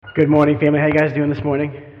Good morning, family. How you guys doing this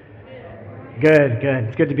morning? Good, good.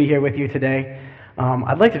 It's good to be here with you today.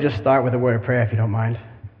 I'd like to just start with a word of prayer, if you don't mind.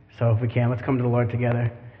 So if we can, let's come to the Lord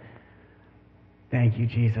together. Thank you,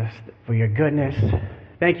 Jesus, for your goodness.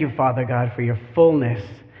 Thank you, Father God, for your fullness.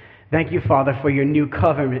 Thank you, Father, for your new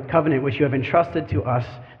covenant which you have entrusted to us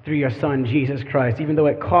through your Son, Jesus Christ. Even though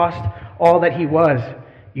it cost all that he was,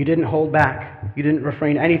 you didn't hold back. You didn't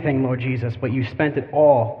refrain anything, Lord Jesus, but you spent it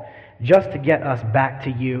all just to get us back to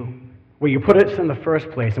you, where you put us in the first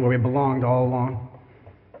place and where we belonged all along.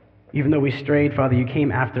 Even though we strayed, Father, you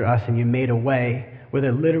came after us and you made a way where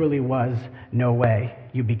there literally was no way.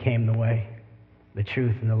 You became the way, the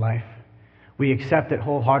truth, and the life. We accept it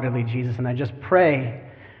wholeheartedly, Jesus, and I just pray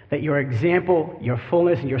that your example, your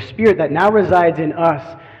fullness, and your spirit that now resides in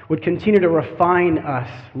us would continue to refine us,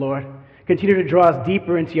 Lord. Continue to draw us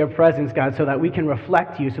deeper into your presence, God, so that we can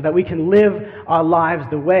reflect you, so that we can live our lives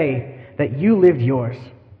the way that you lived yours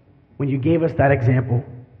when you gave us that example.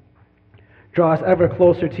 Draw us ever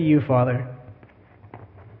closer to you, Father.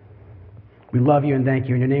 We love you and thank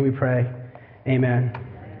you. In your name we pray. Amen.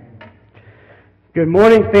 Good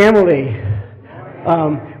morning, family.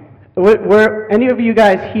 Were any of you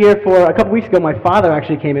guys here for a couple weeks ago? My father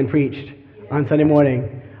actually came and preached on Sunday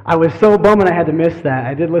morning. I was so bummed when I had to miss that.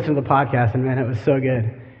 I did listen to the podcast, and man, it was so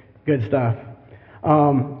good. Good stuff.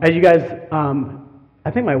 As you guys, I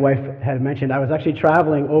think my wife had mentioned, I was actually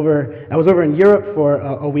traveling over. I was over in Europe for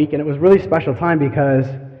a week, and it was a really special time because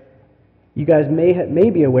you guys may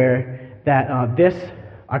be aware that this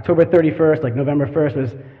October 31st, like November 1st,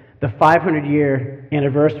 was the 500-year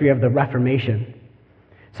anniversary of the Reformation.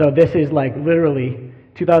 So this is like literally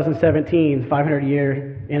 2017,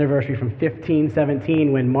 500-year anniversary from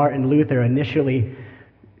 1517 when Martin Luther initially,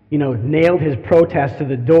 nailed his protest to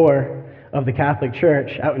the door of the Catholic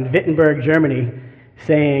Church out in Wittenberg, Germany,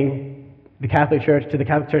 saying to the Catholic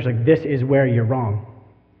Church, like, this is where you're wrong.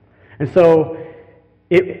 And so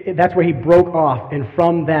that's where he broke off, and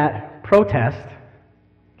from that protest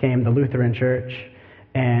came the Lutheran Church,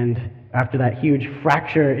 and after that huge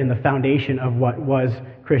fracture in the foundation of what was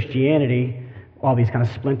Christianity, all these kind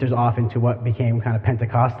of splinters off into what became kind of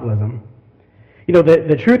Pentecostalism.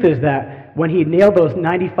 The truth is that when he nailed those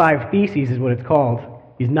 95 theses, is what it's called,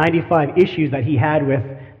 these 95 issues that he had with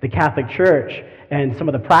the Catholic Church and some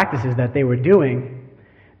of the practices that they were doing,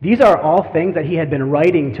 these are all things that he had been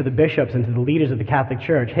writing to the bishops and to the leaders of the Catholic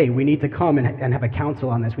Church. Hey, we need to come and have a council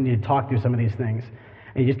on this. We need to talk through some of these things.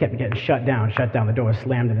 And he just kept getting shut down. The door was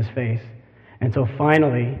slammed in his face. And so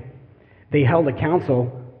finally, they held a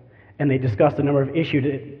council and they discussed a number of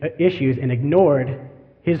issues and ignored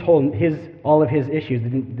all of his issues. They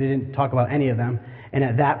didn't talk about any of them. And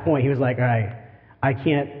at that point, he was like, all right,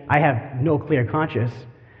 I have no clear conscience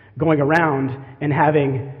going around and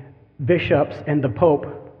having bishops and the Pope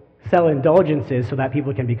sell indulgences so that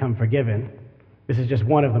people can become forgiven. This is just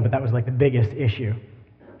one of them, but that was like the biggest issue.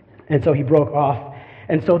 And so he broke off.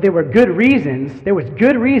 And so there was good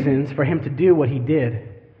reasons for him to do what he did.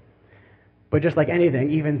 But just like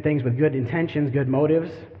anything, even things with good intentions, good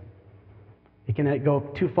motives, it can go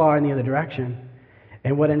too far in the other direction.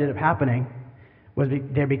 And what ended up happening was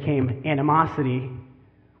there became animosity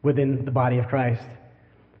within the body of Christ.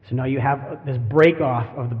 So now you have this break-off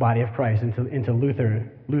of the body of Christ into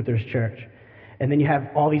Luther's church. And then you have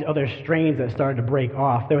all these other strains that started to break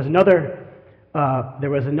off. There was another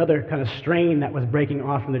kind of strain that was breaking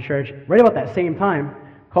off from the church right about that same time,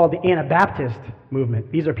 called the Anabaptist movement.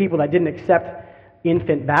 These are people that didn't accept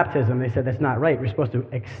infant baptism. They said that's not right. We're supposed to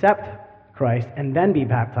accept Christ and then be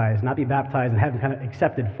baptized, not be baptized and have him kind of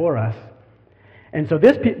accepted for us. And so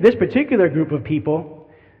this particular group of people,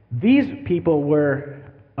 these people were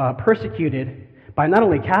persecuted by not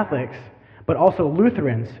only Catholics, but also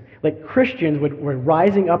Lutherans. Like Christians were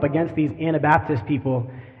rising up against these Anabaptist people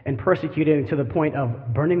and persecuting to the point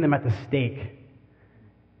of burning them at the stake.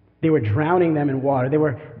 They were drowning them in water.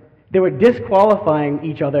 They were disqualifying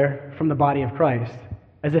each other from the body of Christ,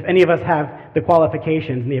 as if any of us have the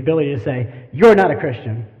qualifications and the ability to say, you're not a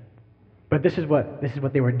Christian. But this is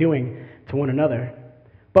what they were doing to one another.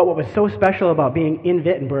 But what was so special about being in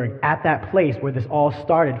Wittenberg at that place where this all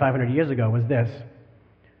started 500 years ago was this.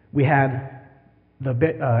 We had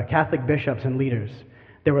the Catholic bishops and leaders.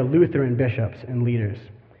 There were Lutheran bishops and leaders.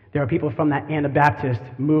 There are people from that Anabaptist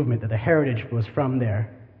movement, that the heritage was from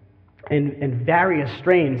there. And various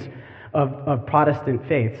strains of Protestant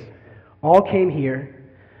faiths all came here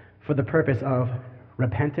for the purpose of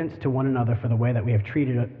repentance to one another for the way that we have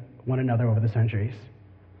treated one another over the centuries.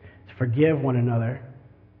 To forgive one another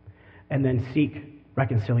and then seek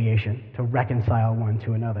reconciliation, to reconcile one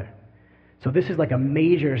to another. So this is a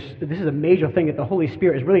major thing that the Holy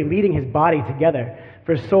Spirit is really leading his body together.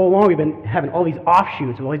 For so long we've been having all these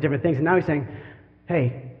offshoots of all these different things, and now he's saying,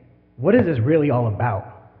 hey, what is this really all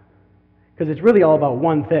about? Because it's really all about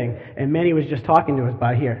one thing, and Manny was just talking to us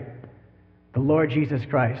about here. The Lord Jesus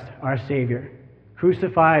Christ, our Savior,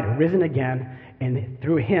 crucified, risen again, and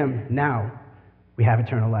through him now we have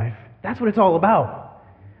eternal life. That's what it's all about.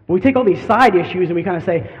 But we take all these side issues and we kind of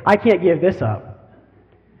say, I can't give this up.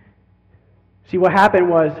 See, what happened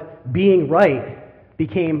was being right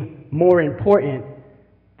became more important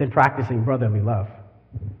than practicing brotherly love.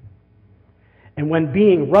 And when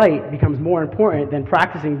being right becomes more important than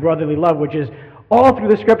practicing brotherly love, which is all through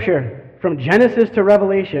the Scripture, from Genesis to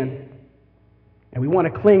Revelation, and we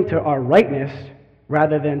want to cling to our rightness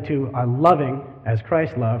rather than to our loving as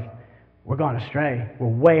Christ loved, we're gone astray. We're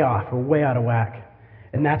way off. We're way out of whack.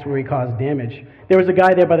 And that's where we cause damage. There was a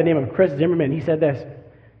guy there by the name of Chris Zimmerman. He said this.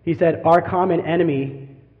 He said, our common enemy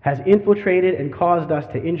has infiltrated and caused us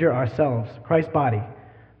to injure ourselves, Christ's body,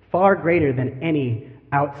 far greater than any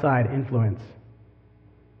outside influence.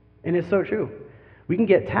 And it's so true. We can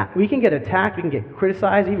get attacked, we can get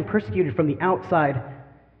criticized, even persecuted from the outside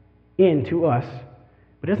in to us.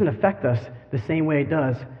 But it doesn't affect us the same way it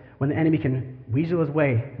does when the enemy can weasel his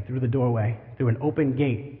way through the doorway, through an open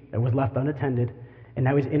gate that was left unattended, and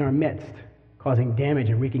now he's in our midst, causing damage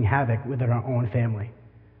and wreaking havoc within our own family.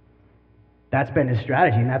 That's been his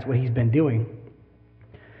strategy, and that's what he's been doing.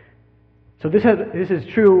 So this is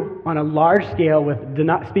true on a large scale with,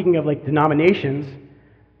 speaking of denominations,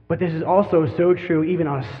 but this is also so true even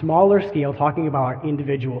on a smaller scale, talking about our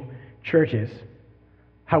individual churches.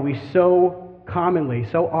 How we so commonly,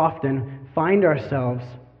 so often find ourselves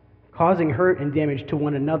causing hurt and damage to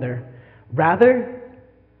one another rather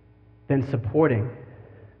than supporting,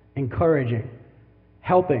 encouraging,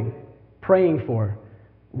 helping, praying for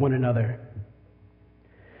one another.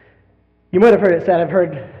 You might have heard it said,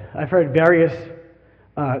 I've heard various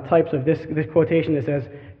types of this quotation that says,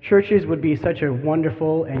 churches would be such a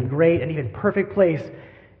wonderful and great and even perfect place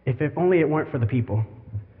if only it weren't for the people.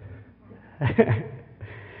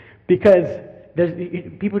 Because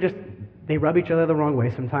people they rub each other the wrong way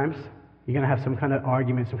sometimes. You're going to have some kind of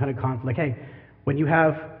argument, some kind of conflict. Hey, when you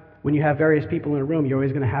have various people in a room, you're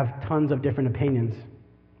always going to have tons of different opinions.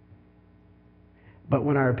 But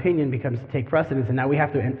when our opinion becomes to take precedence, and now we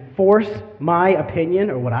have to enforce my opinion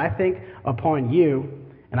or what I think upon you,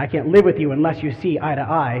 and I can't live with you unless you see eye to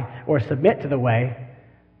eye or submit to the way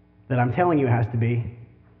that I'm telling you it has to be,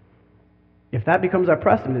 if that becomes our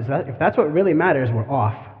precedent, if that's what really matters, we're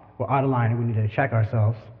off. We're out of line, and we need to check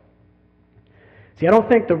ourselves. See, I don't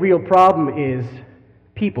think the real problem is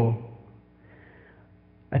people.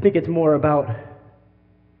 I think it's more about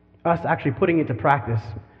us actually putting into practice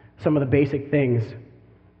some of the basic things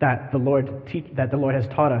that the Lord has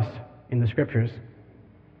taught us in the Scriptures.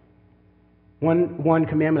 One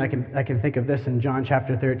commandment I can think of this in John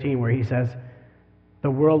chapter 13, where he says,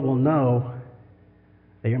 "The world will know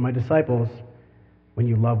that you're my disciples when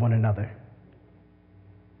you love one another."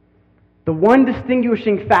 The one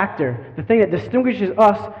distinguishing factor, the thing that distinguishes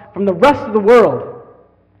us from the rest of the world,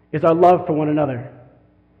 is our love for one another.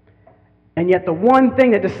 And yet the one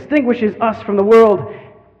thing that distinguishes us from the world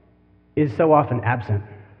is so often absent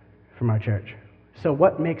from our church. So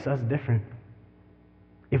what makes us different?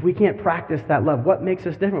 If we can't practice that love, what makes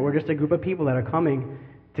us different? We're just a group of people that are coming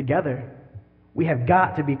together. We have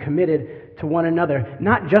got to be committed to one another,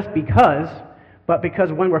 not just because, but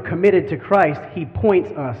because when we're committed to Christ, He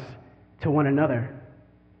points us to one another.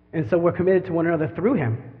 And so we're committed to one another through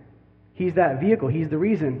Him. He's that vehicle. He's the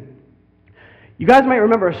reason. You guys might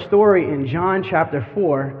remember a story in John chapter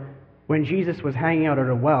 4 when Jesus was hanging out at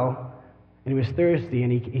a well and he was thirsty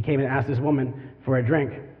and he came and asked this woman for a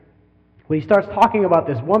drink. Well, he starts talking about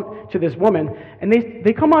this woman, and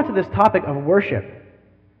they come on to this topic of worship.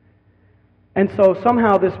 And so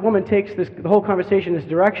somehow this woman takes the whole conversation this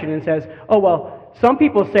direction and says, oh, well, some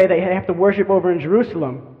people say they have to worship over in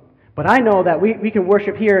Jerusalem, but I know that we can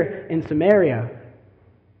worship here in Samaria.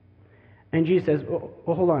 And Jesus says, well,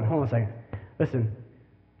 hold on a second. Listen,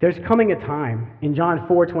 there's coming a time, in John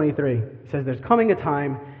 4:23, it says there's coming a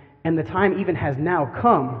time, and the time even has now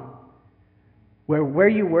come, where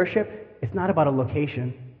you worship, it's not about a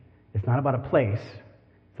location, it's not about a place,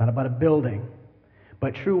 it's not about a building,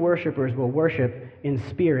 but true worshipers will worship in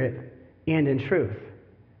spirit and in truth.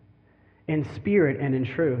 In spirit and in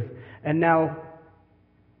truth. And now,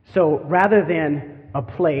 so rather than a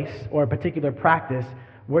place or a particular practice,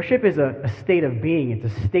 worship is a state of being, it's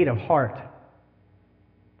a state of heart.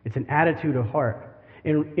 It's an attitude of heart.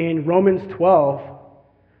 In Romans 12,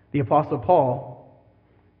 the Apostle Paul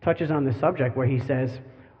touches on this subject where he says,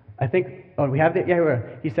 I think, oh, we have it? Yeah,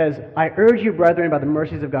 here. He says, I urge you, brethren, by the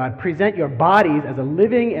mercies of God, present your bodies as a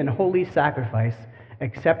living and holy sacrifice,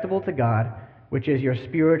 acceptable to God, which is your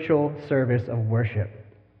spiritual service of worship.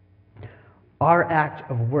 Our act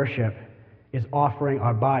of worship is offering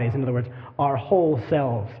our bodies, in other words, our whole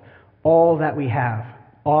selves, all that we have,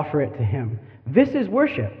 offer it to Him. This is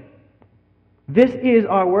worship. This is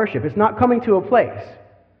our worship. It's not coming to a place.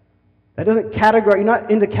 That doesn't categorize, you're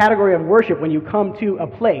not in the category of worship when you come to a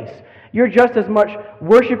place. You're just as much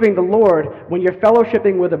worshiping the Lord when you're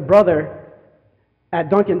fellowshipping with a brother at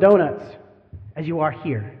Dunkin' Donuts as you are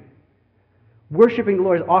here. Worshiping the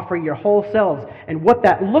Lord is offering your whole selves, and what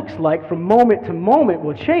that looks like from moment to moment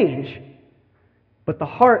will change, but the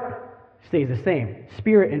heart stays the same.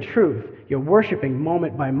 Spirit and truth. You're worshiping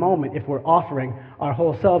moment by moment if we're offering our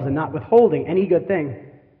whole selves and not withholding any good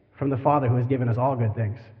thing from the Father who has given us all good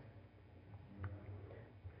things.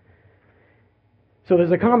 So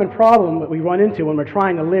there's a common problem that we run into when we're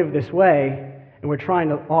trying to live this way and we're trying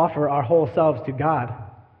to offer our whole selves to God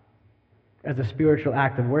as a spiritual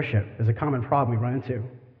act of worship. There's a common problem we run into.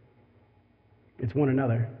 It's one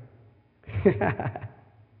another.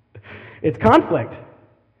 It's conflict,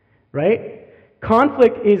 right?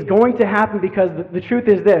 Conflict is going to happen because the truth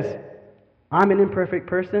is this. I'm an imperfect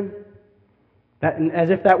person. As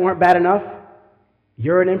if that weren't bad enough,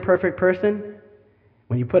 you're an imperfect person.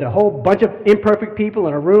 When you put a whole bunch of imperfect people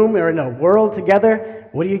in a room or in a world together,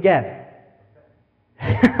 what do you get?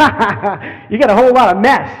 You get a whole lot of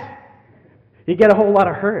mess. You get a whole lot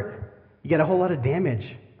of hurt. You get a whole lot of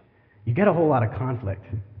damage. You get a whole lot of conflict.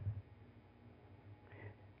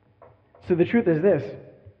 So the truth is this.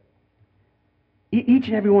 Each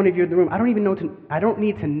and every one of you in the room, I don't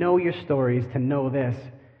need to know your stories to know this.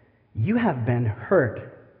 You have been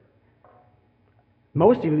hurt.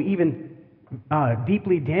 Most of you even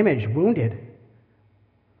deeply damaged, wounded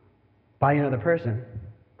by another person.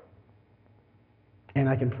 And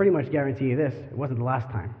I can pretty much guarantee you this, it wasn't the last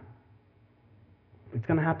time. It's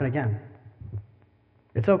going to happen again.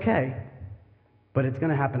 It's okay, but it's going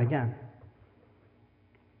to happen again.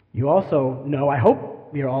 You also know, I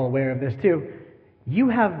hope you're all aware of this too, you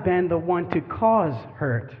have been the one to cause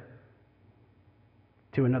hurt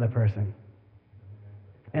to another person.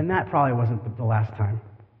 And that probably wasn't the last time.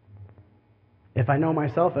 If I know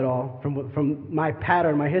myself at all, from my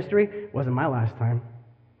pattern, my history, it wasn't my last time.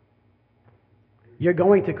 You're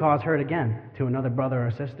going to cause hurt again to another brother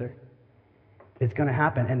or sister. It's going to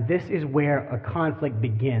happen. And this is where a conflict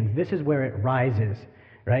begins. This is where it rises,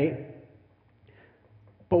 right?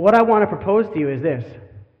 But what I want to propose to you is this.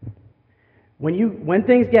 When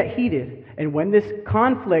things get heated, and when this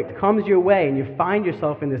conflict comes your way, and you find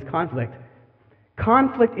yourself in this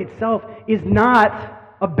conflict itself is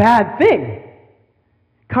not a bad thing.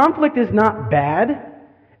 Conflict is not bad,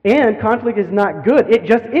 and conflict is not good. It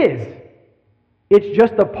just is. It's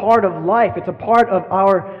just a part of life. It's a part of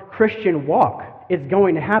our Christian walk. It's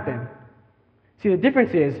going to happen. See, the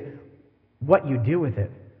difference is what you do with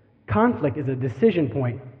it. Conflict is a decision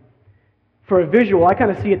point. For a visual, I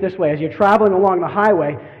kind of see it this way. As you're traveling along the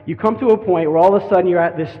highway, you come to a point where all of a sudden you're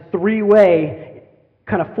at this three-way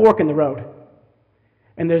kind of fork in the road.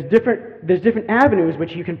 And there's different avenues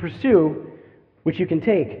which you can pursue, which you can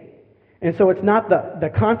take. And so it's not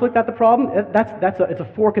the conflict that's the problem. It's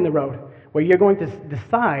a fork in the road where you're going to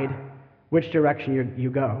decide which direction you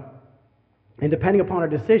go. And depending upon our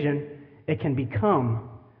decision, it can become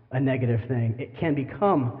a negative thing. It can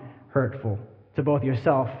become hurtful to both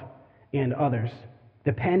yourself and others,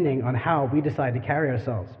 depending on how we decide to carry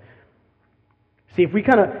ourselves. See, if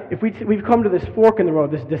we've come to this fork in the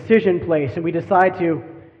road, this decision place, and we decide to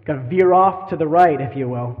kind of veer off to the right, if you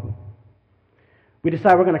will, we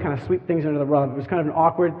decide we're going to kind of sweep things under the rug. It was kind of an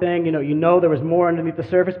awkward thing. You know there was more underneath the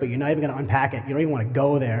surface, but you're not even going to unpack it. You don't even want to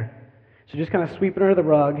go there. So just kind of sweep it under the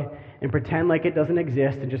rug and pretend like it doesn't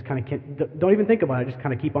exist and just kind of don't even think about it. Just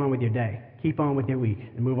kind of keep on with your day. Keep on with your week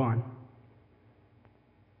and move on.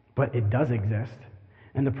 But it does exist.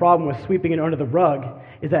 And the problem with sweeping it under the rug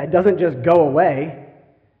is that it doesn't just go away.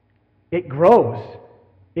 It grows.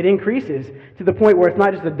 It increases to the point where it's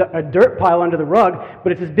not just a dirt pile under the rug,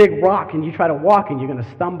 but it's this big rock, and you try to walk and you're going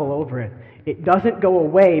to stumble over it. It doesn't go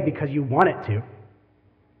away because you want it to.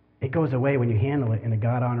 It goes away when you handle it in a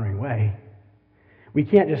God-honoring way. We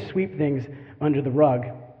can't just sweep things under the rug.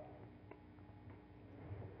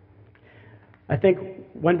 I think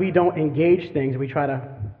when we don't engage things, we try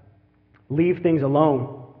to leave things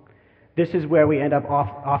alone. This is where we end up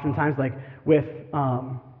oftentimes like with,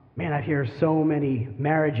 I hear so many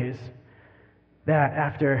marriages that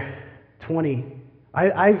after 20,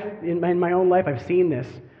 in my own life I've seen this,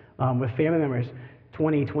 with family members.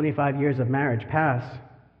 20, 25 years of marriage pass.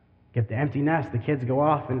 Get the empty nest, the kids go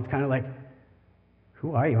off, and it's kind of like,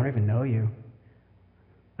 who are you? I don't even know you.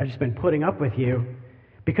 I've just been putting up with you.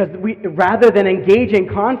 Because rather than engaging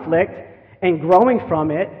conflict and growing from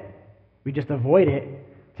it, we just avoid it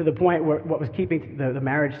to the point where what was keeping the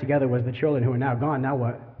marriage together was the children who are now gone. Now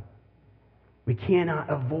what? We cannot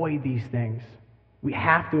avoid these things. We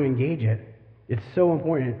have to engage it. It's so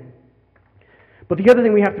important. But the other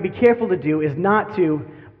thing we have to be careful to do is not to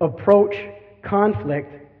approach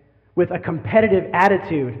conflict with a competitive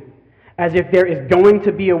attitude, as if there is going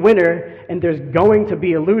to be a winner and there's going to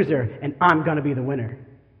be a loser, and I'm going to be the winner.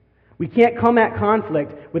 We can't come at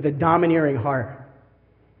conflict with a domineering heart.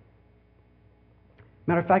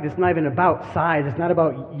 Matter of fact, it's not even about size. It's not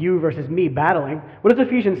about you versus me battling. What does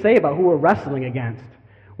Ephesians say about who we're wrestling against?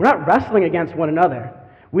 We're not wrestling against one another.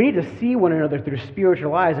 We need to see one another through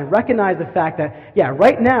spiritual eyes and recognize the fact that, yeah,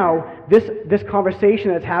 right now, this conversation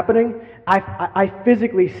that's happening, I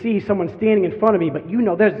physically see someone standing in front of me, but you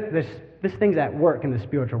know this thing's at work in the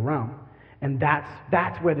spiritual realm. And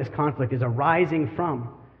that's where this conflict is arising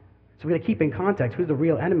from. So we got to keep in context. Who's the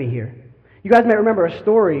real enemy here? You guys might remember a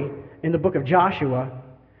story in the book of Joshua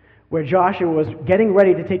where Joshua was getting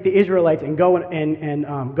ready to take the Israelites and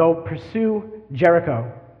go pursue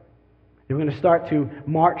Jericho. They were going to start to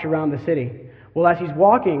march around the city. Well, as he's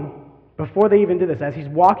walking, before they even did this, as he's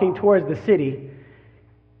walking towards the city,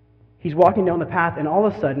 he's walking down the path, and all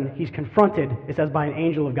of a sudden, he's confronted, it says, by an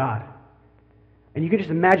angel of God. And you can just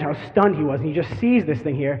imagine how stunned he was, and he just sees this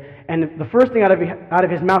thing here, and the first thing out of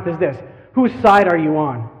his mouth is this: whose side are you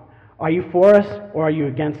on? Are you for us, or are you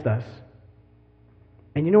against us?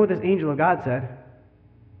 And you know what this angel of God said?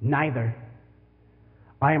 Neither.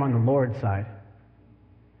 I am on the Lord's side.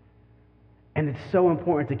 And it's so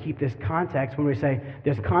important to keep this context when we say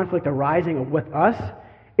there's conflict arising with us.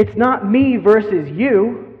 It's not me versus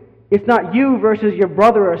you. It's not you versus your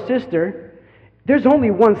brother or sister. There's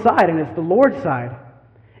only one side, and it's the Lord's side.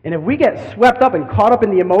 And if we get swept up and caught up in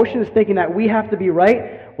the emotions thinking that we have to be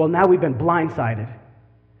right, well, now we've been blindsided.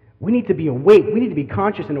 We need to be awake. We need to be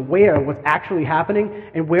conscious and aware of what's actually happening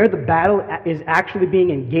and where the battle is actually being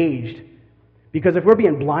engaged. Because if we're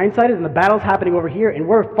being blindsided and the battle's happening over here and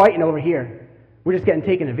we're fighting over here, we're just getting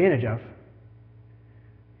taken advantage of.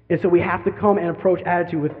 And so we have to come and approach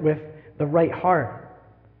attitude with the right heart.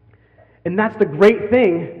 And that's the great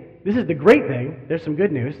thing. This is the great thing. There's some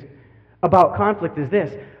good news about conflict is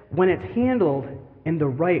this: when it's handled in the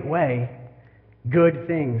right way, good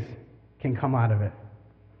things can come out of it.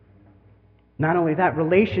 Not only that,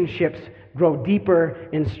 relationships grow deeper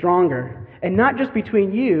and stronger. And not just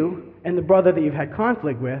between you and the brother that you've had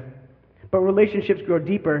conflict with, but relationships grow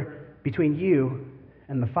deeper between you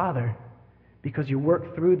and the Father, because you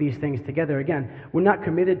work through these things together. Again, we're not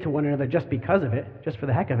committed to one another just because of it, just for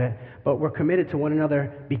the heck of it, but we're committed to one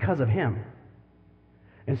another because of Him.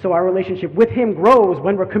 And so our relationship with Him grows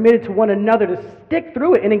when we're committed to one another to stick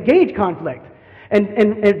through it and engage conflict.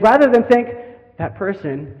 And rather than think, that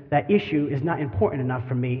person, that issue is not important enough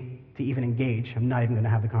for me to even engage, I'm not even going to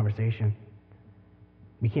have the conversation.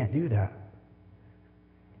 We can't do that.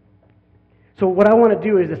 So what I want to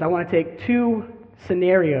do is this: I want to take two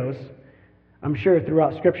scenarios. I'm sure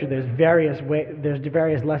throughout Scripture there's various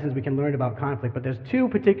lessons we can learn about conflict, but there's two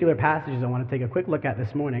particular passages I want to take a quick look at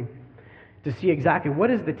this morning to see exactly what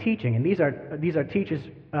is the teaching, and these are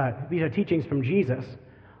teachings from Jesus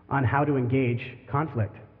on how to engage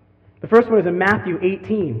conflict. The first one is in Matthew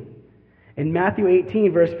 18. In Matthew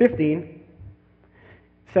 18, verse 15,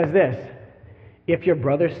 it says this: if your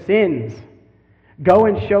brother sins, go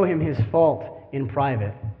and show him his fault in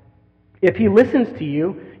private. If he listens to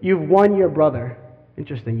you, you've won your brother.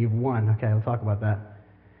 Interesting, you've won. Okay, we'll talk about that.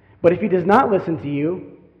 But if he does not listen to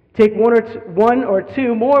you, take one or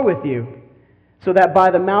two more with you, so that by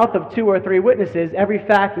the mouth of 2 or 3 witnesses, every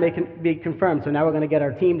fact may be confirmed. So now we're going to get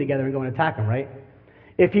our team together and go and attack him, right?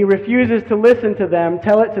 If he refuses to listen to them,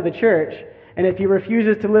 tell it to the church. And if he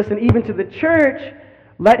refuses to listen even to the church,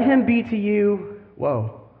 let him be to you,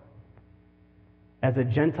 as a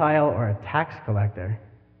Gentile or a tax collector.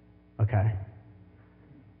 Okay.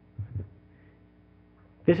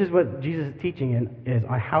 This is what Jesus is teaching is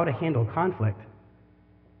on how to handle conflict.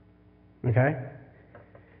 Okay?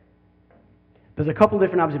 There's a couple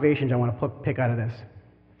different observations I want to pick out of this.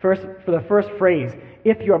 First, for the first phrase,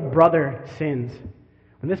 if your brother sins.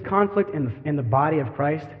 When this conflict in the body of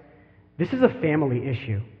Christ, this is a family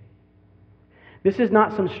issue. This is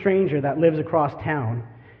not some stranger that lives across town.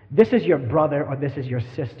 This is your brother or this is your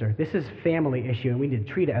sister. This is family issue, and we need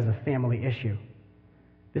to treat it as a family issue.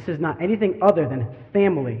 This is not anything other than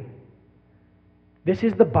family. This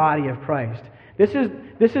is the body of Christ. This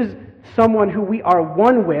is someone who we are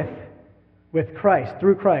one with Christ,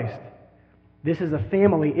 through Christ. This is a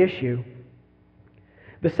family issue.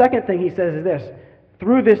 The second thing he says is this.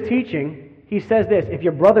 Through this teaching, he says this: if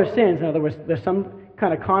your brother sins, in other words, there's some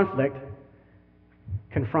kind of conflict,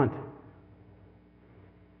 confront.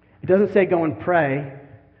 It doesn't say go and pray.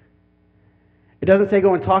 It doesn't say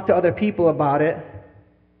go and talk to other people about it.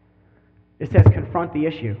 It says confront the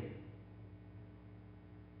issue.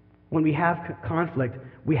 When we have conflict,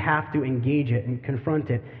 we have to engage it and confront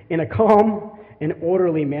it in a calm and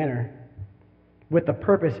orderly manner with the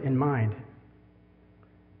purpose in mind.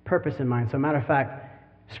 Purpose in mind. So, matter of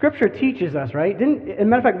fact, Scripture teaches us, right? As a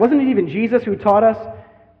matter of fact, wasn't it even Jesus who taught us,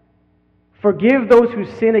 forgive those who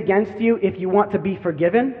sin against you if you want to be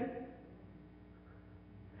forgiven?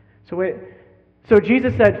 So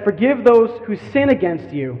Jesus said, forgive those who sin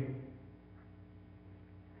against you.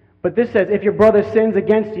 But this says, if your brother sins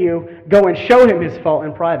against you, go and show him his fault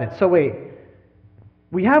in private. So wait,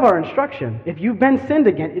 we have our instruction. If you've been sinned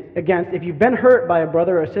against, if you've been hurt by a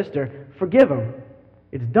brother or sister, forgive him.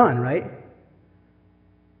 It's done, right?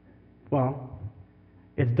 Well,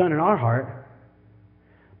 it's done in our heart.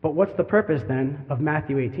 But what's the purpose then of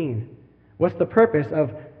Matthew 18? What's the purpose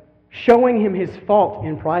of showing him his fault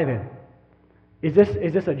in private? Is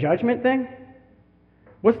this a judgment thing?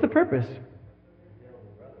 What's the purpose?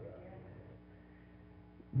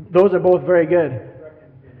 Those are both very good.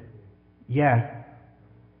 Yeah.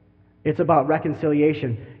 It's about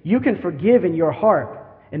reconciliation. You can forgive in your heart,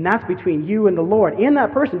 and that's between you and the Lord and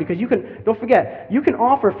that person, because don't forget, you can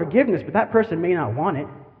offer forgiveness, but that person may not want it.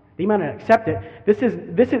 They might not accept it.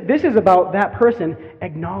 This is about that person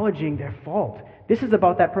acknowledging their fault. This is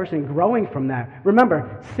about that person growing from that.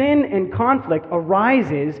 Remember, sin and conflict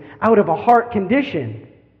arises out of a heart condition.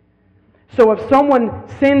 So if someone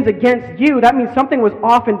sins against you, that means something was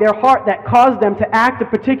off in their heart that caused them to act a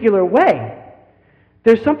particular way.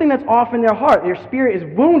 There's something that's off in their heart. Their spirit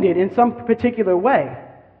is wounded in some particular way.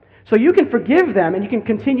 So you can forgive them and you can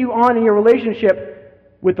continue on in your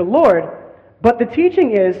relationship with the Lord, but the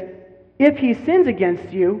teaching is, if he sins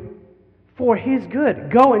against you, for his good,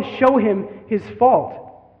 go and show him his fault.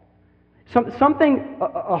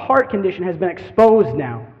 A heart condition has been exposed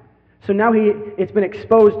now. So now it's been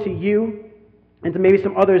exposed to you and to maybe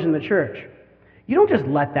some others in the church. You don't just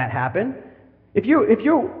let that happen. If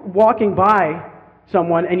you're walking by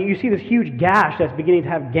someone and you see this huge gash that's beginning to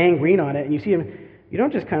have gangrene on it, and you see him, you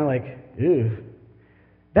don't just kind of like, ew.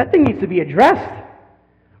 That thing needs to be addressed.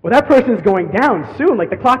 Well, that person's going down soon, like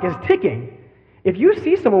the clock is ticking. If you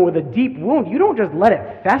see someone with a deep wound, you don't just let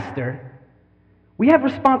it fester. We have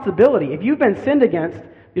responsibility. If you've been sinned against,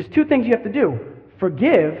 there's two things you have to do.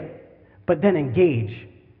 Forgive, but then engage.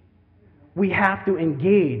 We have to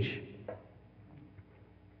engage.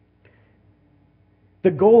 The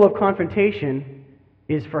goal of confrontation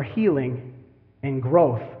is for healing and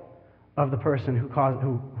growth of the person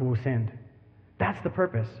who sinned. That's the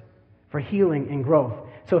purpose, for healing and growth.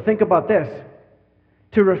 So think about this.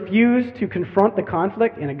 To refuse to confront the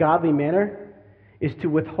conflict in a godly manner is to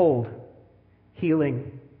withhold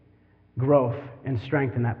healing, growth, and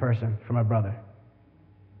strength in that person from a brother.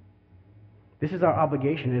 This is our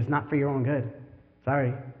obligation. It's not for your own good.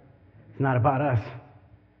 Sorry. It's not about us.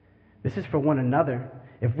 This is for one another.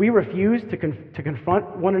 If we refuse to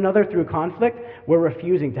confront one another through conflict, we're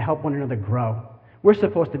refusing to help one another grow. We're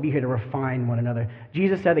supposed to be here to refine one another.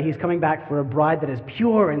 Jesus said that he's coming back for a bride that is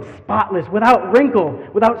pure and spotless, without wrinkle,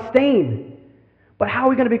 without stain. But how are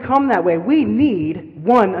we going to become that way? We need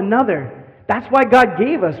one another. That's why God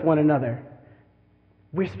gave us one another.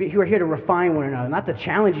 We're here to refine one another, not to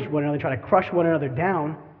challenge one another, try to crush one another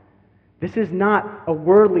down. This is not a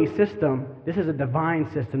worldly system. This is a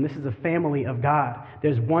divine system. This is a family of God.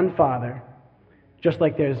 There's one Father, just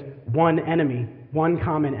like there's one enemy, one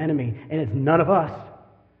common enemy, and it's none of us,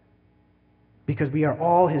 because we are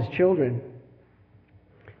all his children.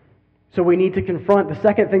 So we need to confront. The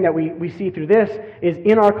second thing that we see through this is,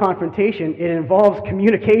 in our confrontation, it involves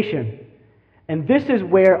communication. And this is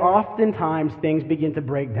where oftentimes things begin to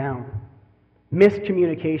break down.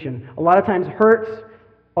 Miscommunication. A lot of times hurts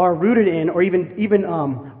are rooted in, or even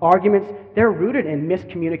arguments, they're rooted in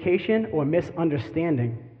miscommunication or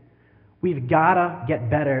misunderstanding. We've got to get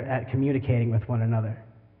better at communicating with one another.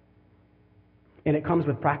 And it comes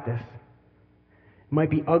with practice. It might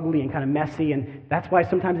be ugly and kind of messy, and that's why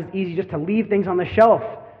sometimes it's easy just to leave things on the shelf.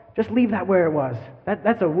 Just leave that where it was.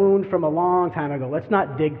 That's a wound from a long time ago. Let's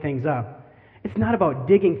not dig things up. It's not about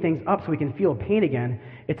digging things up so we can feel pain again.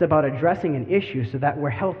 It's about addressing an issue so that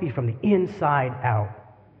we're healthy from the inside out.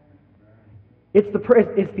 It's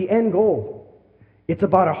the end goal. It's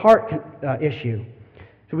about a heart issue.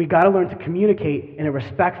 So we got to learn to communicate in a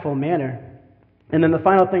respectful manner. And then the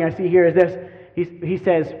final thing I see here is this. He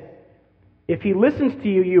says, if he listens to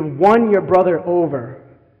you, you've won your brother over.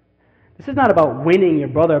 This is not about winning your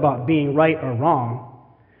brother, about being right or wrong.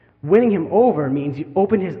 Winning him over means you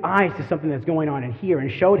opened his eyes to something that's going on in here and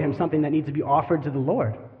showed him something that needs to be offered to the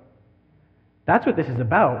Lord. That's what this is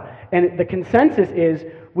about. And the consensus is,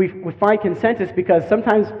 we find consensus because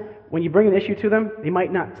sometimes when you bring an issue to them, they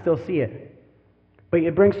might not still see it. But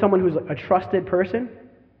you bring someone who's a trusted person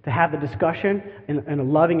to have the discussion in a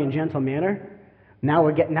loving and gentle manner. Now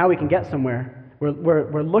we can get somewhere.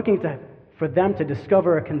 We're looking for them to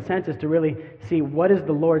discover a consensus to really see what is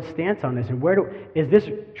the Lord's stance on this and is this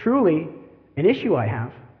truly an issue I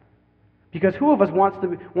have? Because who of us wants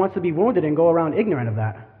to be wounded and go around ignorant of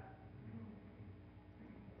that?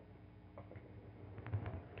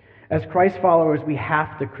 As Christ followers, we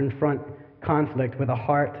have to confront conflict with a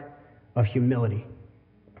heart of humility.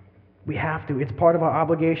 We have to. It's part of our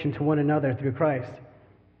obligation to one another through Christ.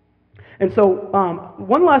 And so,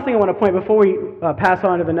 one last thing I want to point before we pass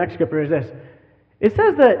on to the next scripture is this. It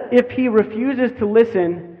says that if he refuses to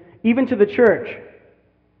listen, even to the church,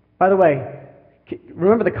 by the way,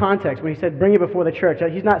 remember the context when he said bring it before the church.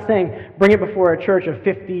 He's not saying bring it before a church of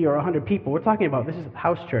 50 or 100 people. We're talking about, this is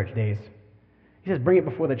house church days. He says bring it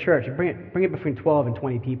before the church. Bring it between 12 and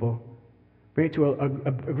 20 people. Bring it to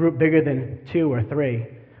a group bigger than 2 or 3.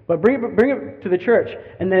 But bring it to the church.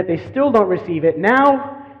 And then if they still don't receive it,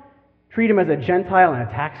 now treat him as a Gentile and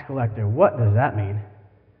a tax collector. What does that mean?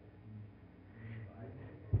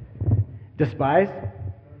 Despised?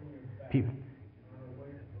 People.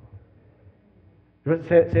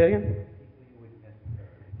 Say it again?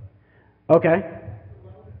 Okay.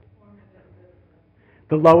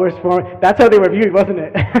 The lowest form. That's how they were viewed, wasn't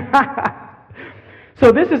it?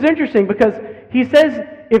 So this is interesting because he says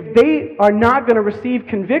if they are not going to receive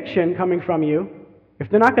conviction coming from you, if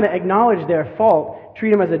they're not going to acknowledge their fault,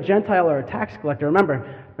 treat them as a Gentile or a tax collector.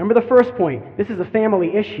 Remember the first point. This is a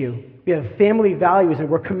family issue. We have family values and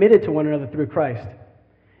we're committed to one another through Christ.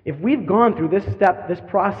 If we've gone through this step, this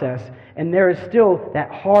process, and there is still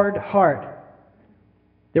that hard heart,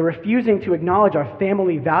 they're refusing to acknowledge our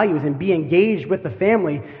family values and be engaged with the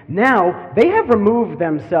family, now they have removed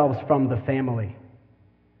themselves from the family.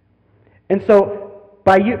 And so,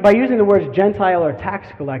 by using the words Gentile or tax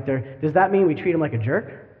collector, does that mean we treat them like a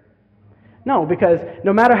jerk? No, because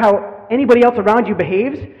no matter how anybody else around you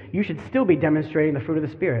behaves, you should still be demonstrating the fruit of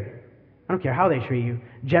the Spirit. I don't care how they treat you.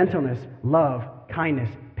 Gentleness, love, kindness,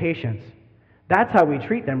 patience. That's how we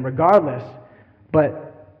treat them regardless. But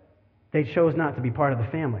they chose not to be part of the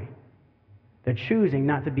family. They're choosing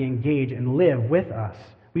not to be engaged and live with us.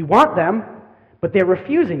 We want them, but they're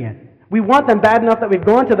refusing it. We want them bad enough that we've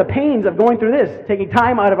gone to the pains of going through this, taking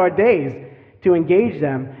time out of our days to engage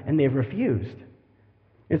them, and they've refused.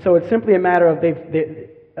 And so it's simply a matter of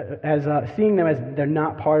seeing them as they're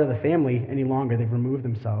not part of the family any longer. They've removed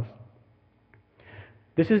themselves.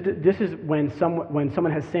 This is when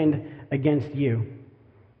someone has sinned against you.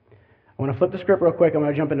 I want to flip the script real quick. I'm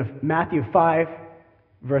going to jump into Matthew 5,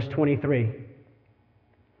 verse 23.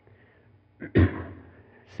 It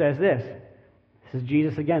says this. This is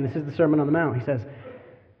Jesus again. This is the Sermon on the Mount. He says,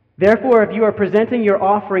 "Therefore, if you are presenting your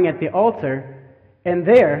offering at the altar, and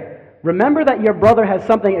there remember that your brother has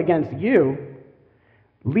something against you,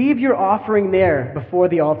 leave your offering there before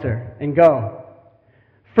the altar and go.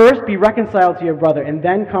 First be reconciled to your brother, and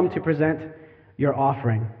then come to present your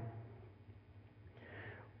offering."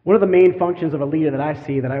 One of the main functions of a leader that I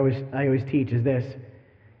see, that I always teach, is this.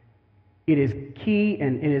 It is key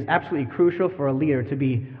and it is absolutely crucial for a leader to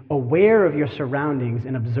be aware of your surroundings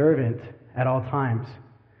and observant at all times.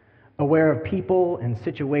 Aware of people and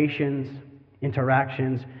situations,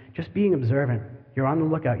 interactions, just being observant. You're on the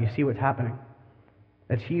lookout, you see what's happening.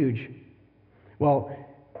 That's huge. Well,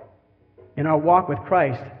 in our walk with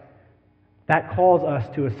Christ, that calls us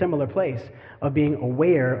to a similar place of being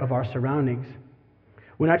aware of our surroundings.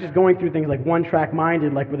 We're not just going through things like one-track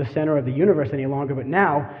minded, like we're the center of the universe any longer, but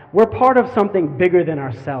now we're part of something bigger than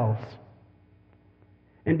ourselves.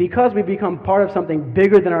 And because we become part of something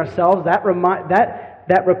bigger than ourselves, that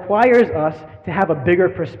requires us to have a bigger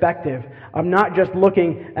perspective. I'm not just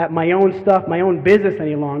looking at my own stuff, my own business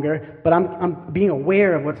any longer, but I'm being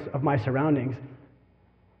aware of my surroundings.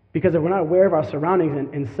 Because if we're not aware of our surroundings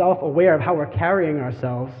and self-aware of how we're carrying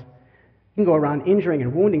ourselves, we can go around injuring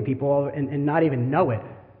and wounding people and not even know it.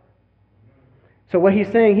 So what he's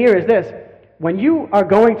saying here is this. When you are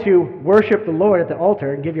going to worship the Lord at the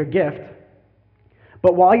altar and give your gift,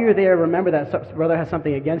 but while you're there, remember that brother has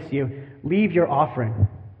something against you, leave your offering.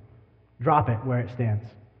 Drop it where it stands.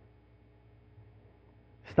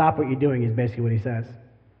 Stop what you're doing is basically what he says.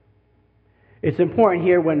 It's important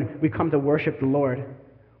here when we come to worship the Lord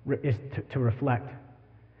is to reflect.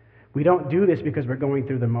 We don't do this because we're going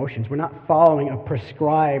through the motions. We're not following a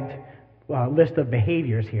prescribed list of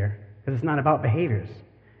behaviors here, because it's not about behaviors.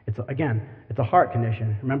 It's a heart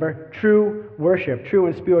condition. Remember, true worship, true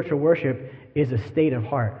and spiritual worship is a state of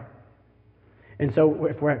heart. And so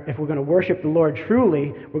if we're going to worship the Lord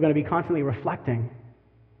truly, we're going to be constantly reflecting.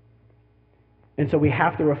 And so we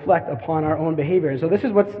have to reflect upon our own behavior. And so this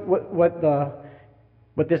is what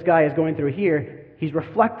this guy is going through here. He's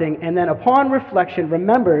reflecting, and then upon reflection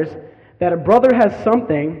remembers that a brother has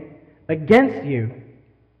something against you.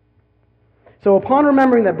 So upon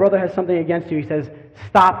remembering that brother has something against you, he says,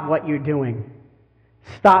 stop what you're doing.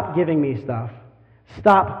 Stop giving me stuff.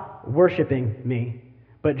 Stop worshiping me.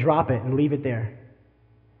 But drop it and leave it there.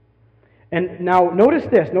 And now notice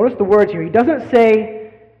this. Notice the words here. He doesn't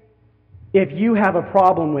say, if you have a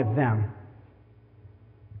problem with them.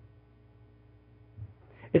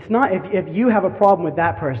 It's not if you have a problem with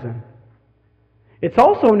that person. It's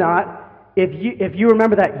also not if you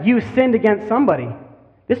remember that you sinned against somebody.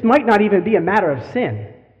 This might not even be a matter of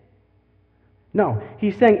sin. No,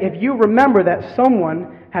 he's saying if you remember that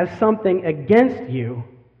someone has something against you.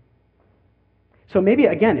 So maybe,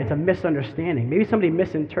 again, it's a misunderstanding. Maybe somebody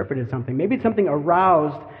misinterpreted something. Maybe it's something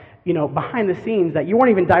aroused, behind the scenes that you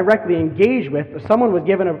weren't even directly engaged with, but someone was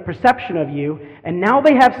given a perception of you, and now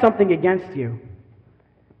they have something against you.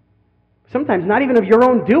 Sometimes not even of your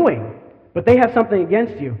own doing, but they have something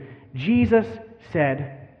against you. Jesus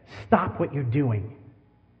said, stop what you're doing.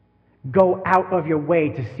 Go out of your way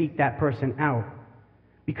to seek that person out.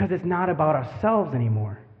 Because it's not about ourselves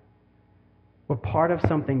anymore. We're part of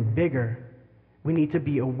something bigger. We need to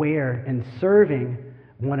be aware and serving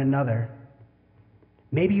one another.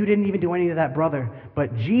 Maybe you didn't even do anything to that brother,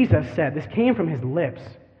 but Jesus said, this came from his lips,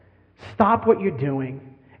 stop what you're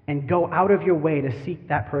doing and go out of your way to seek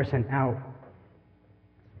that person out.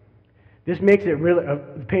 This makes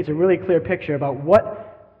it paints a really clear picture about what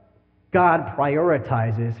God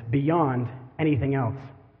prioritizes beyond anything else.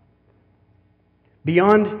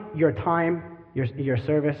 Beyond your time, your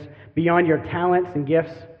service, beyond your talents and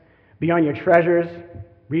gifts, beyond your treasures,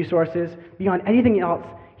 resources, beyond anything else,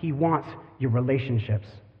 he wants your relationships.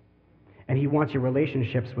 And he wants your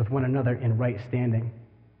relationships with one another in right standing.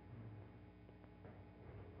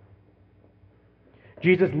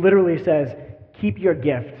 Jesus literally says, keep your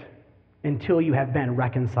gift until you have been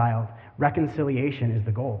reconciled. Reconciliation is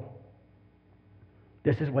the goal.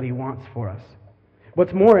 This is what he wants for us.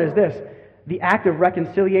 What's more is this, the act of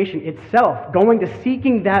reconciliation itself, going to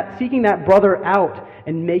seeking that brother out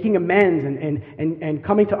and making amends and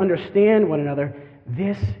coming to understand one another,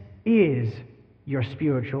 this is your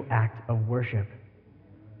spiritual act of worship.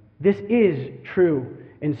 This is true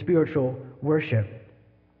and spiritual worship.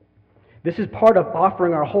 This is part of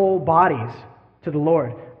offering our whole bodies to the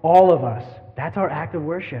Lord, all of us. That's our act of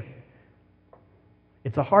worship.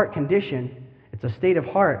 It's a heart condition. It's a state of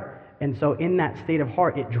heart. And so in that state of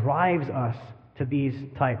heart, it drives us to these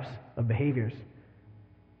types of behaviors.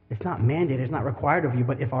 It's not mandated, it's not required of you,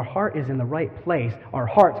 but if our heart is in the right place, our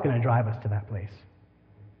heart's going to drive us to that place.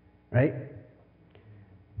 Right?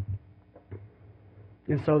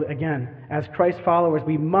 And so again, as Christ followers,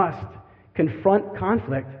 we must confront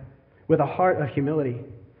conflict with a heart of humility.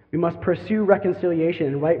 We must pursue reconciliation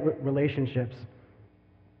and right relationships.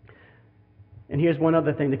 And here's one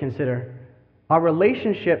other thing to consider. Our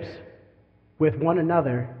relationships with one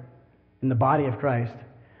another in the body of Christ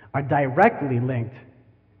are directly linked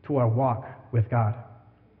to our walk with God.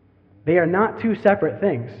 They are not two separate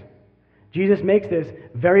things. Jesus makes this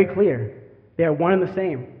very clear. They are one and the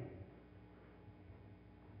same.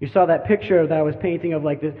 You saw that picture that I was painting of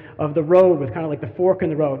of the road with kind of like the fork in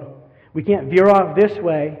the road. We can't veer off this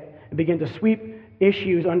way and begin to sweep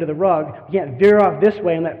issues under the rug. We can't veer off this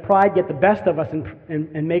way and let pride get the best of us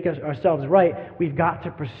and make ourselves right. We've got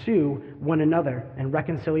to pursue one another and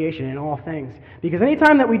reconciliation in all things. Because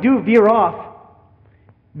anytime that we do veer off,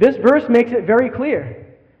 this verse makes it very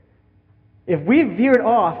clear. If we've veered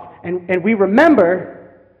off and we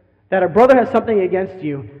remember that a brother has something against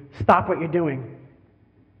you, stop what you're doing.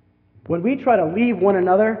 When we try to leave one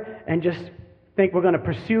another and just think we're going to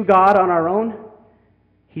pursue God on our own,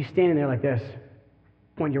 he's standing there like this,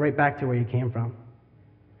 pointing you right back to where you came from.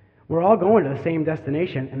 We're all going to the same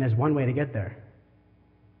destination, and there's one way to get there.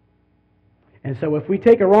 And so if we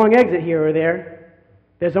take a wrong exit here or there,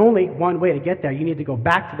 there's only one way to get there. You need to go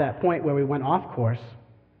back to that point where we went off course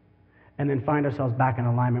and then find ourselves back in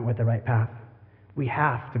alignment with the right path. We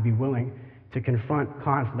have to be willing to confront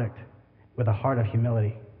conflict with a heart of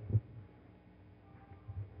humility.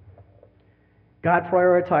 God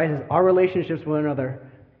prioritizes our relationships with one another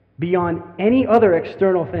beyond any other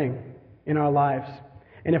external thing in our lives.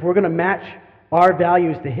 And if we're going to match our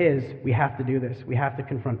values to His, we have to do this. We have to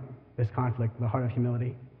confront this conflict with a heart of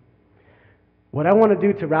humility. What I want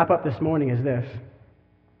to do to wrap up this morning is this.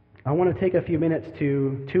 I want to take a few minutes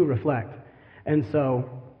to reflect. And so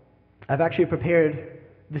I've actually prepared.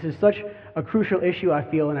 This is such a crucial issue, I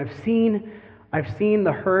feel, and I've seen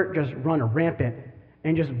the hurt just run rampant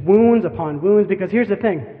and just wounds upon wounds, because here's the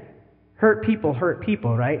thing. Hurt people,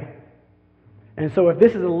 right? And so if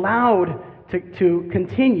this is allowed to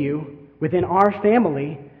continue within our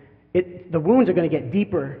family, the wounds are going to get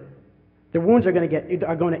deeper. The wounds are going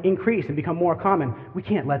to increase and become more common. We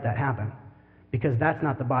can't let that happen, because that's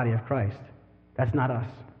not the body of Christ. That's not us.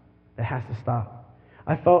 That has to stop.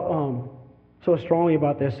 I felt so strongly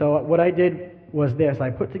about this. So what I did was this.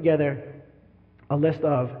 I put together a list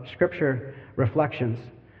of scripture reflections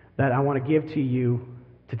that I want to give to you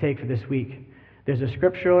to take for this week. There's a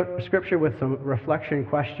scripture with some reflection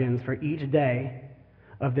questions for each day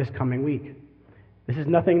of this coming week. This is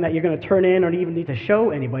nothing that you're going to turn in or even need to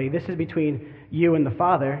show anybody. This is between you and the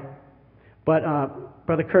Father. But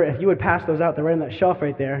Brother Kurt, if you would pass those out, they're right on that shelf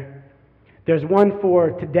right there. There's one for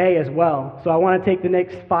today as well. So I want to take the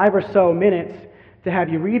next 5 or so minutes to have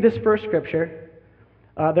you read this first scripture.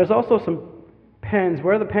 There's also some pens.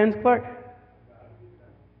 Where are the pens, Clark?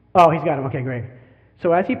 Oh, he's got them. Okay, great.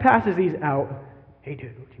 So as he passes these out, hey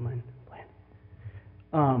dude, would you mind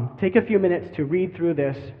playing? Take a few minutes to read through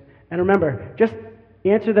this. And remember, just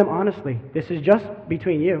answer them honestly. This is just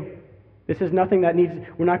between you. This is nothing that needs,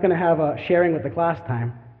 we're not going to have a sharing with the class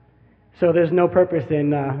time. So there's no purpose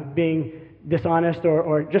in being dishonest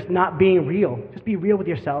or just not being real. Just be real with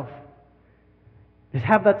yourself. Let's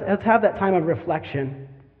have that time of reflection,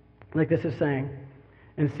 like this is saying,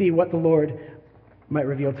 and see what the Lord might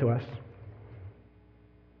reveal to us.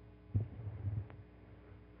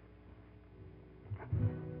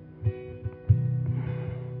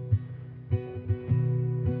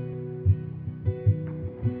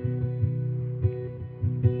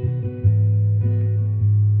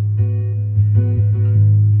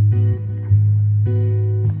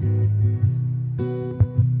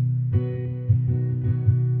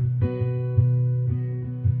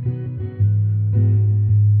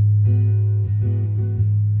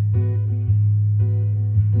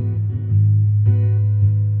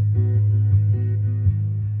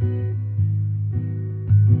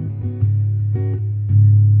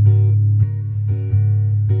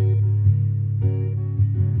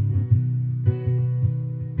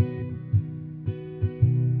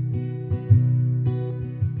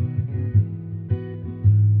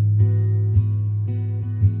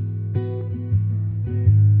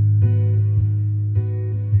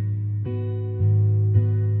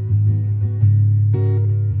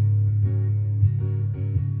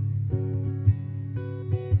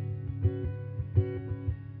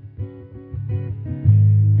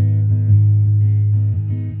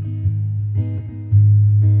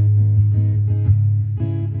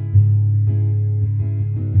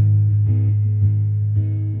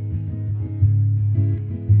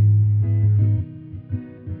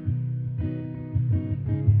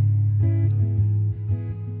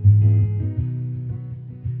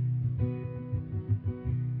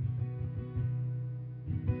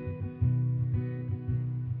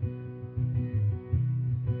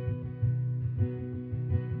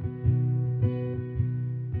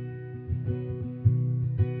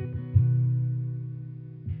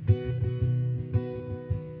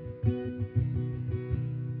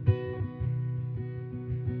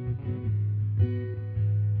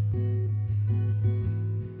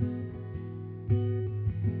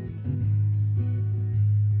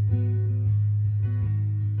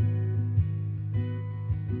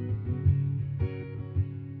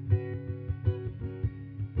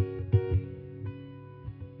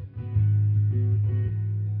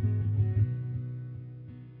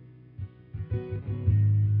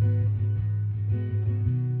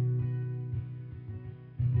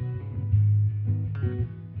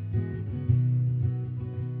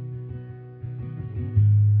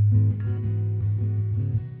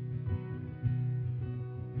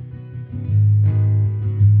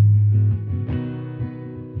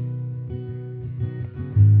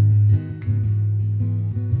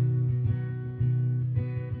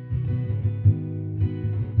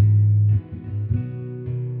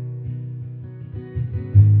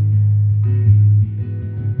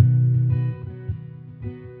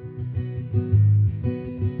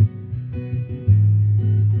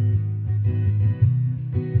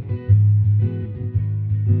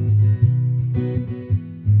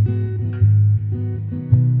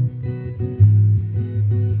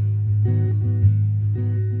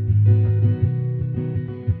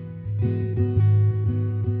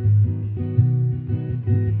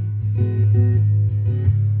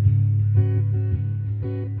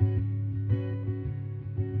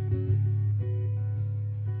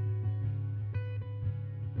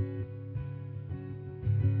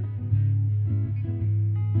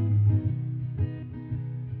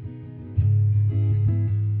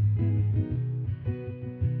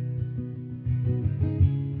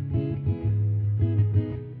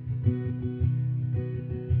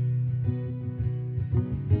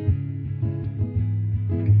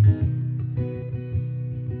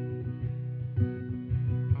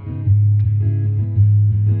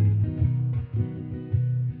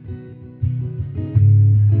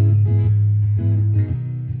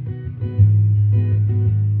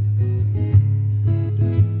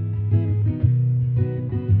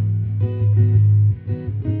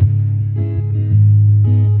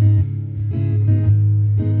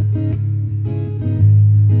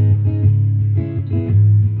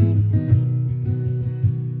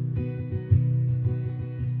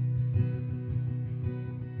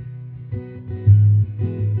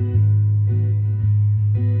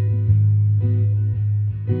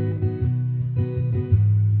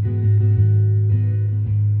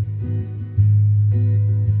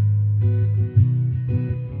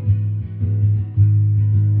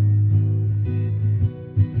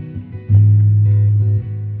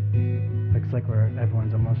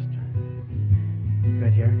 everyone's almost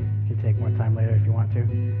good here. You can take more time later if you want to.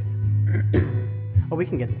 Oh, we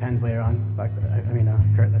can get the pens later on.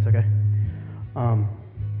 Kurt, that's okay.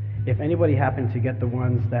 If anybody happened to get the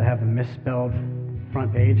ones that have the misspelled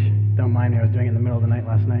front page, don't mind me. I was doing it in the middle of the night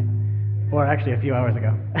last night. Or actually a few hours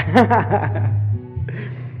ago.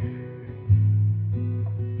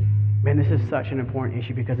 Man, this is such an important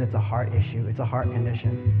issue because it's a heart issue. It's a heart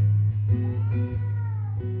condition.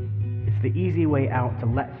 It's the easy way out to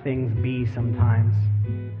let things be sometimes.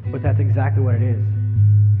 But that's exactly what it is.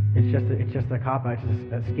 It's just a cop-out. It's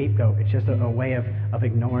just a scapegoat. It's just a way of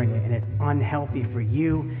ignoring it. And it's unhealthy for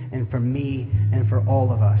you and for me and for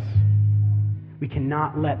all of us. We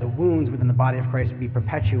cannot let the wounds within the body of Christ be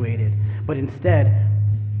perpetuated. But instead,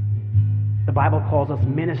 the Bible calls us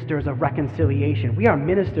ministers of reconciliation. We are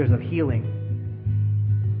ministers of healing.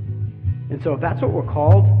 And so if that's what we're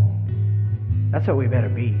called, that's what we better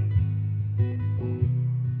be.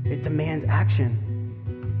 It demands action.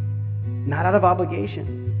 Not out of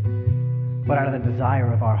obligation, but out of the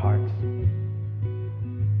desire of our hearts.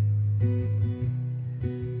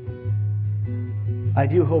 I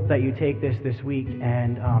do hope that you take this week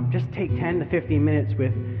and just take 10 to 15 minutes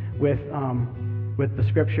with the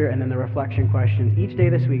scripture and then the reflection questions each day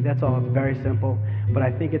this week. That's all. It's very simple, but I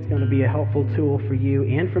think it's going to be a helpful tool for you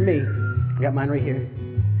and for me. I got mine right here.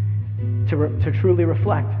 To truly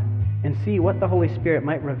reflect and see what the Holy Spirit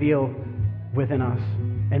might reveal within us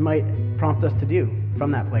and might prompt us to do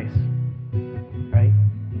from that place. Right?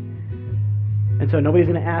 And so nobody's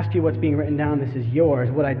going to ask you what's being written down. This is yours.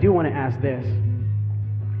 What I do want to ask this.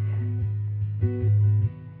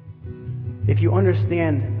 If you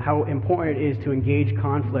understand how important it is to engage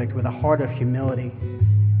conflict with a heart of humility,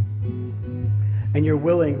 and you're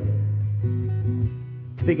willing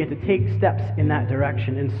to begin to take steps in that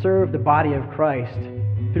direction and serve the body of Christ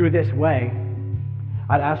through this way,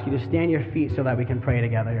 I'd ask you to stand your feet so that we can pray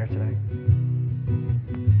together here today.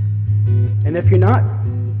 And if you're not,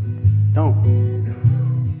 don't.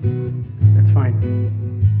 That's fine.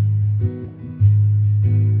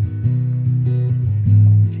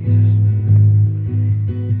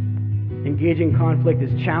 Engaging conflict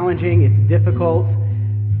is challenging, it's difficult,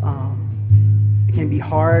 it can be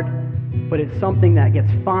hard, but it's something that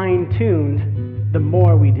gets fine-tuned the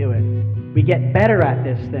more we do it. We get better at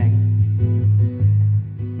this thing.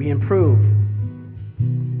 We improve.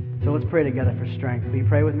 So let's pray together for strength. Will you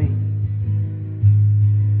pray with me?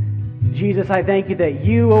 Jesus, I thank you that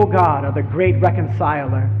you, O God, are the great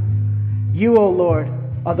reconciler. You, O Lord,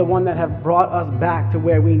 are the one that have brought us back to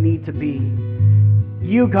where we need to be.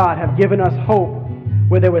 You, God, have given us hope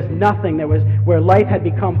where there was nothing, where life had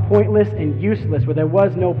become pointless and useless, where there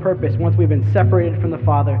was no purpose once we've been separated from the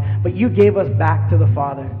Father. But you gave us back to the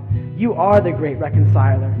Father. You are the great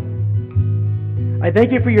reconciler. I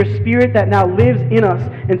thank you for your Spirit that now lives in us.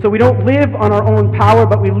 And so we don't live on our own power,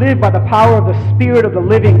 but we live by the power of the Spirit of the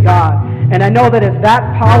living God. And I know that it's that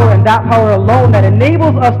power and that power alone that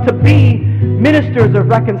enables us to be ministers of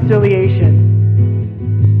reconciliation.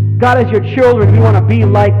 God, as your children, we want to be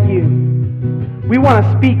like you. We want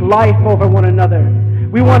to speak life over one another.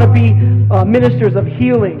 We want to be ministers of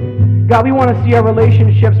healing. God, we want to see our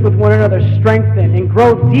relationships with one another strengthen and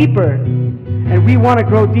grow deeper. And we want to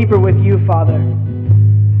grow deeper with you, Father.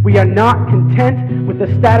 We are not content with the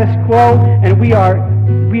status quo, and we are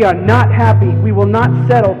not happy. We will not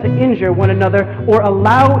settle to injure one another or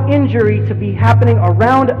allow injury to be happening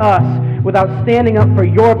around us without standing up for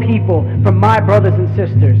your people, for my brothers and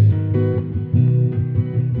sisters.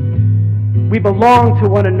 We belong to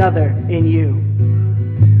one another in you.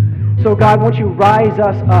 So God, won't you rise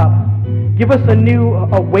us up? Give us a new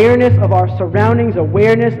awareness of our surroundings,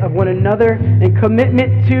 awareness of one another, and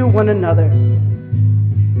commitment to one another.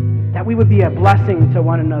 That we would be a blessing to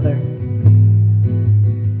one another.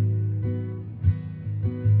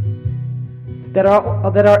 That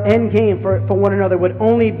our end game for one another would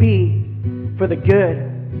only be for the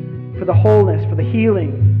good, for the wholeness, for the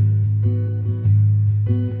healing,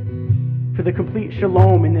 for the complete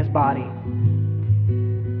shalom in this body.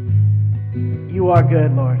 You are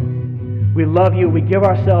good, Lord. We love you. We give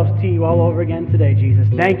ourselves to you all over again today, Jesus.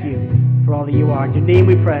 Thank you for all that you are. In your name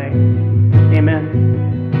we pray. Amen.